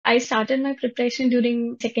I started my preparation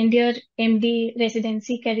during second year MD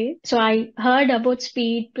residency career. So I heard about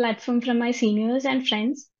speed platform from my seniors and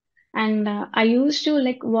friends. And I used to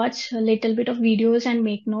watch a little bit of videos and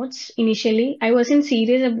make notes initially. I wasn't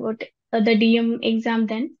serious about the DM exam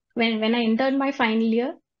then. When I entered my final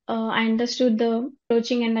year, I understood the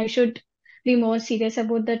approaching and I should be more serious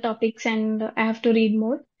about the topics and I have to read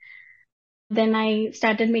more. Then I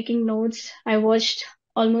started making notes. I watched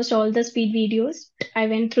almost all the speed videos. I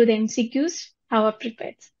went through the MCQs, how I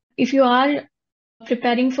prepared. If you are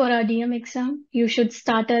preparing for a DM exam, you should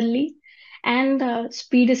start early. And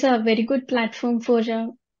speed is a very good platform for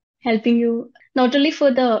helping you not only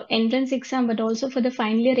for the entrance exam, but also for the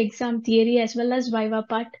final year exam theory as well as Viva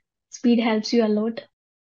part. Speed helps you a lot.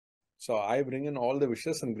 So I bring in all the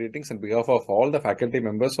wishes and greetings on behalf of all the faculty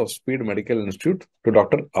members of Speed Medical Institute to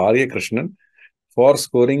Dr. Arya Krishnan for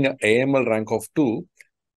scoring an AML rank of 2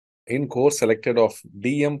 in course selected of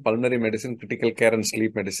DM Pulmonary Medicine, Critical Care and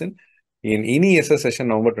Sleep Medicine in INISS session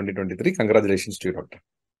November 2023. Congratulations to you, Doctor.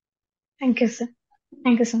 Thank you, sir.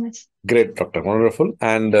 Thank you so much. Great, Doctor. Wonderful.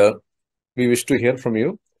 And we wish to hear from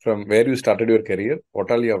you, from where you started your career, what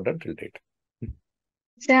all you have done till date.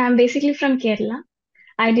 So I'm basically from Kerala.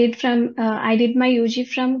 I did my UG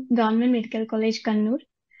from Government Medical College, Kannur,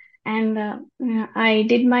 and I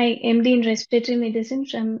did my MD in Respiratory Medicine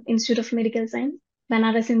from Institute of Medical Science,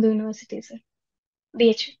 Banaras Hindu University, sir.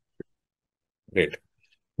 BH. Great.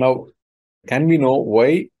 Now, can we know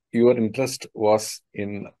why your interest was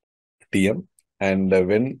in TM and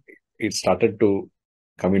when it started to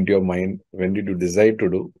come into your mind? When did you decide to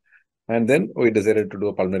do? And then we decided to do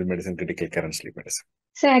a pulmonary medicine, critical care and sleep medicine.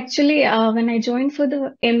 So actually, when I joined for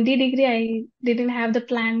the MD degree, I didn't have the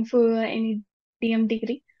plan for any DM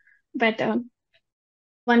degree. But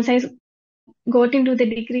once I got into the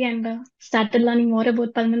degree and started learning more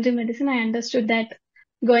about pulmonary medicine, I understood that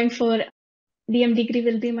going for DM degree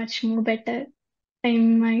will be much more better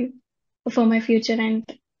for my future and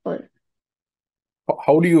all.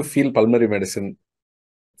 How do you feel pulmonary medicine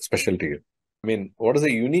specialty? I mean, what is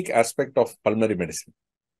the unique aspect of pulmonary medicine?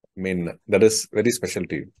 I mean, that is very special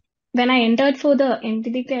to you. When I entered for the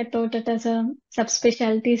MD degree, I thought it as a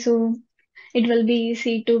subspecialty, so it will be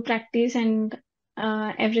easy to practice and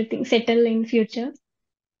everything settle in future.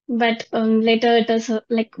 But later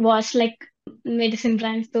it was like medicine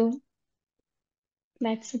branch, so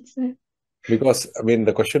that's it, sir. Because I mean,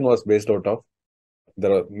 the question was based out of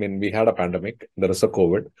we had a pandemic, there was a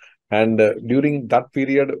COVID, and during that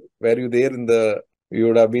period, were you there you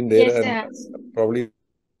would have been there Yes, and probably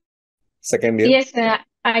second year? Yes,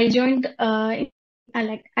 I joined. I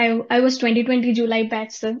was 2020 July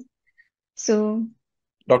batch, sir. So,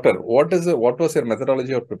 Doctor, what was your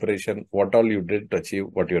methodology of preparation? What all you did to achieve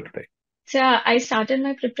what you are today? so I started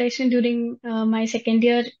my preparation during my second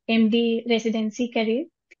year MD residency career.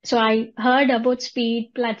 So I heard about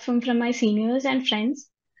speed platform from my seniors and friends,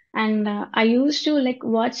 and I used to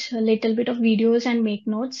watch a little bit of videos and make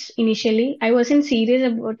notes initially. I wasn't serious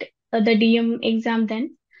about the DM exam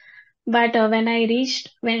then. But when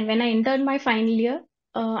I entered my final year,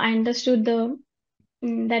 I understood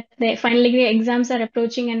that the final degree exams are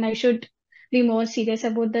approaching and I should be more serious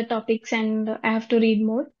about the topics and I have to read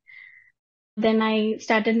more. Then I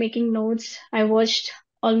started making notes. I watched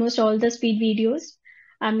almost all the speed videos.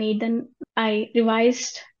 I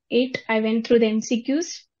revised it. I went through the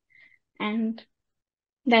MCQs and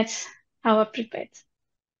that's how I prepared.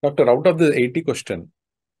 Doctor, out of the 80 questions,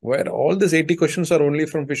 where all these 80 questions are only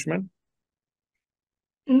from Fishman?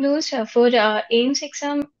 No, sir. For AIMS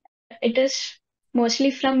exam, it is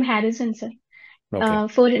mostly from Harrison, sir.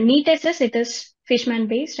 Okay. For NEET it is Fishman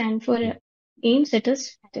based, and for AIMS, it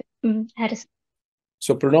is Harrison.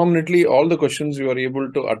 So predominantly, all the questions you are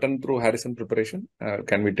able to attend through Harrison preparation.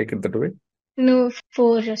 Can we take it that way? No,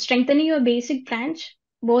 for strengthening your basic branch,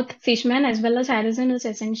 both Fishman as well as Harrison is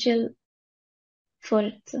essential for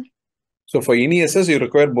it, sir. So for INISS, you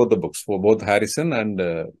require both the books for both Harrison and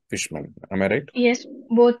Fishman. Am I right? Yes,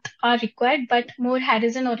 both are required, but more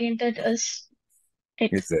Harrison oriented is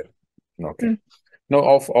it. Is there? Okay. Now,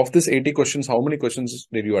 of this 80 questions, how many questions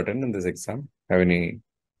did you attend in this exam? Can you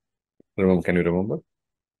remember?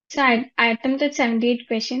 So I attempted 78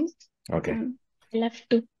 questions. Okay. Left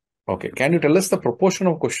 2. Okay. Can you tell us the proportion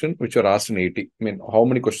of questions which were asked in 80? I mean, how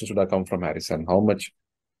many questions would have come from Harrison? How much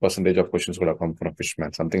percentage of questions would have come from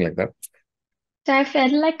Fishman? Something like that. So I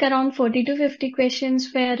felt like around 40 to 50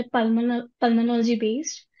 questions were pulmonology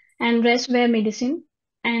based and rest were medicine.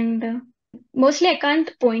 And mostly I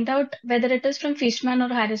can't point out whether it is from Fishman or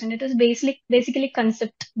Harrison. It is basically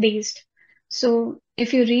concept based. So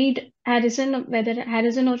if you read Harrison, whether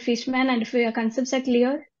Harrison or Fishman, and if your concepts are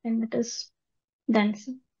clear, then it is done.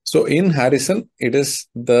 So in Harrison, it is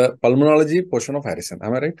the pulmonology portion of Harrison.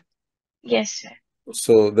 Am I right? Yes, sir.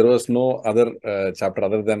 So there was no other chapter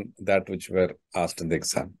other than that which were asked in the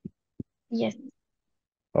exam. Yes.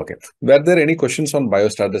 Okay. Were there any questions on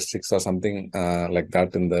biostatistics or something like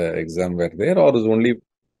that in the exam were there, or is only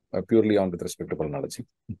purely on with respect to pulmonology?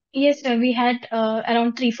 Yes, sir. We had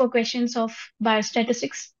around 3-4 questions of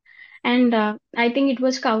biostatistics, and I think it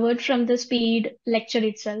was covered from the speed lecture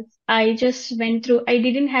itself. I just went through. I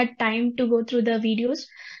didn't had time to go through the videos,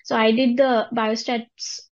 so I did the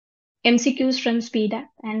biostats MCQs from speed app,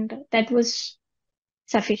 and that was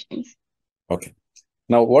sufficient. Okay.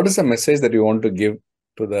 Now, what is the message that you want to give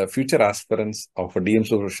to the future aspirants of a DM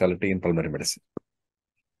Super Speciality in pulmonary medicine?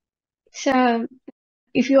 So,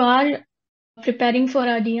 if you are preparing for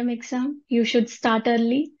a DM exam, you should start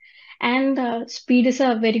early. And Speed is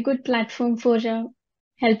a very good platform for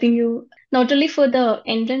helping you not only for the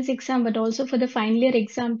entrance exam but also for the final year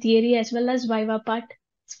exam theory as well as Viva part.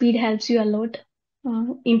 Speed helps you a lot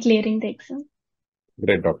in clearing the exam.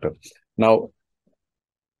 Great, doctor. Now,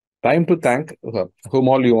 time to thank whom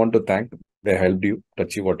all you want to thank. They helped you to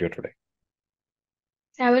achieve what you're today.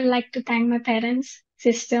 So I would like to thank my parents,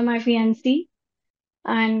 sister, my fiancé,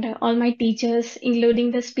 and all my teachers, including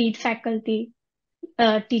the Speed faculty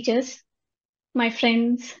teachers, my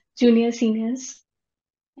friends, juniors, seniors,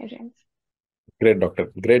 everyone. Great,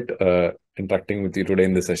 doctor. Great interacting with you today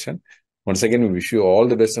in this session. Once again, we wish you all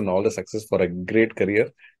the best and all the success for a great career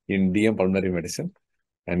in DM pulmonary medicine,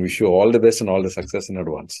 and wish you all the best and all the success in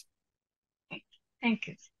advance. Thank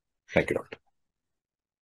you. Thank you, doctor.